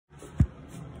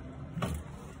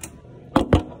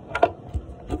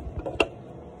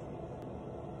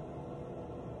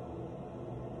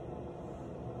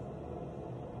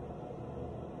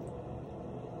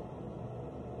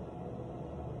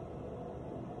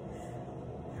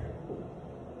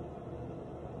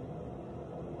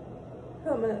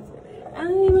I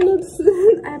don't even look.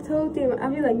 I told him, I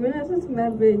feel like, man, that's just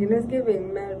mad big, and it's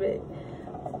giving mad big.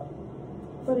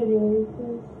 What are you doing?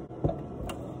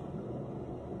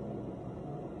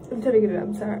 I'm trying to get it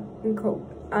up, sorry. And coke.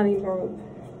 I need more.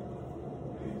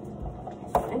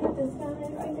 I got this guy.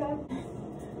 I got.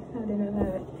 How did I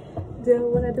have it? Do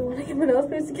what I do when I get my nose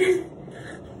pierced again?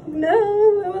 No,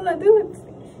 why will I do it?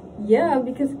 Yeah,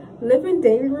 because living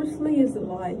dangerously is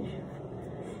life.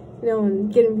 You know,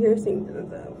 and getting piercings and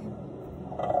stuff.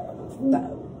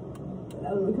 No,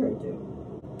 that would hurt you.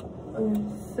 Okay,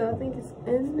 so I think it's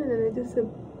in, and then I just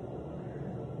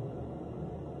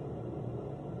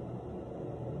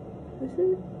push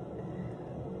it.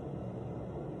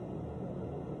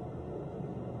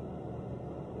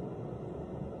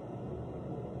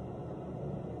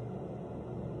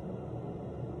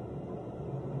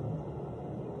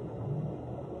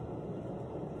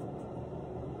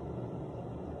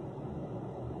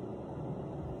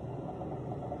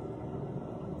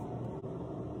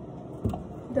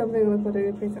 Definitely look what I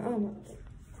did. Oh no.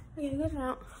 Okay, good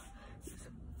now. It's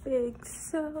big,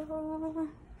 so I'm gonna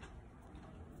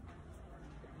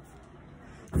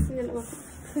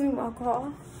clean my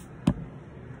car.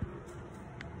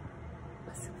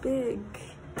 It's big.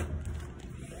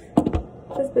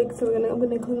 It's big, so I'm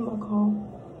gonna clean my car.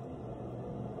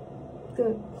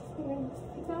 Good.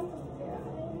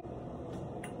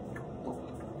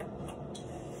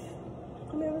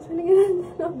 I was trying to get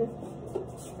it on this.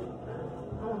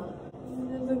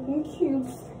 They're looking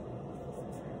cute.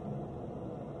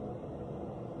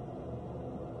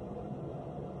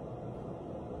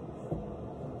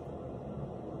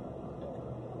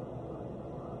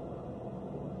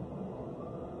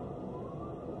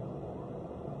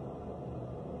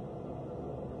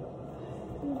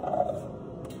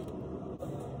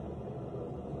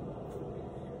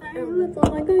 I'm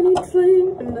looking like I need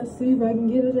sleep, and let's see if I can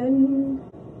get it in.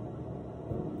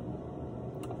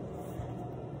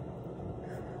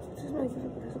 Just might give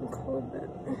it some cold, but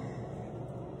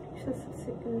just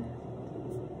sit in.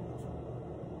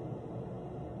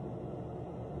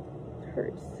 It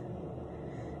hurts.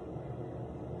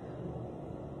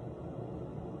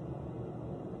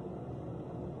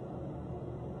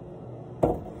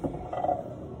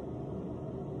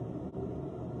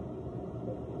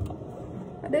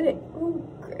 I did it. Oh,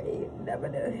 great. Never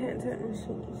did a hand turn and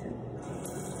shaky turn.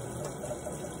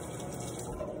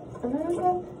 I'm gonna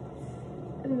go.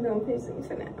 I'm done piercing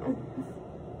for now.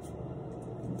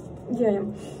 Yeah.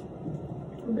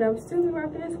 But I will still be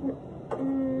rocking this one.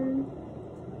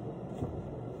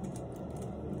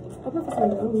 I'll put this one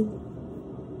down.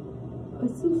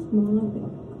 It's too small, I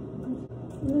think.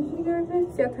 This finger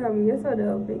fits? Yeah, come. Yes, I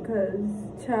do. Because,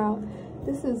 child,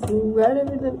 this is redder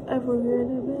than ever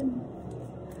redder been.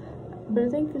 But I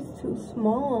think it's too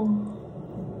small.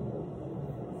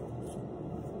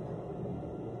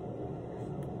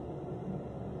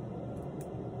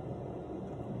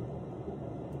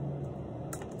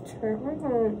 Sure,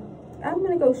 I'm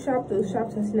gonna go shop those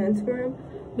shops on Instagram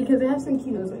because they have some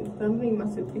kilos in it. But I'm getting my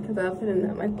soup because I put in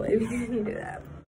that microwave. Do that.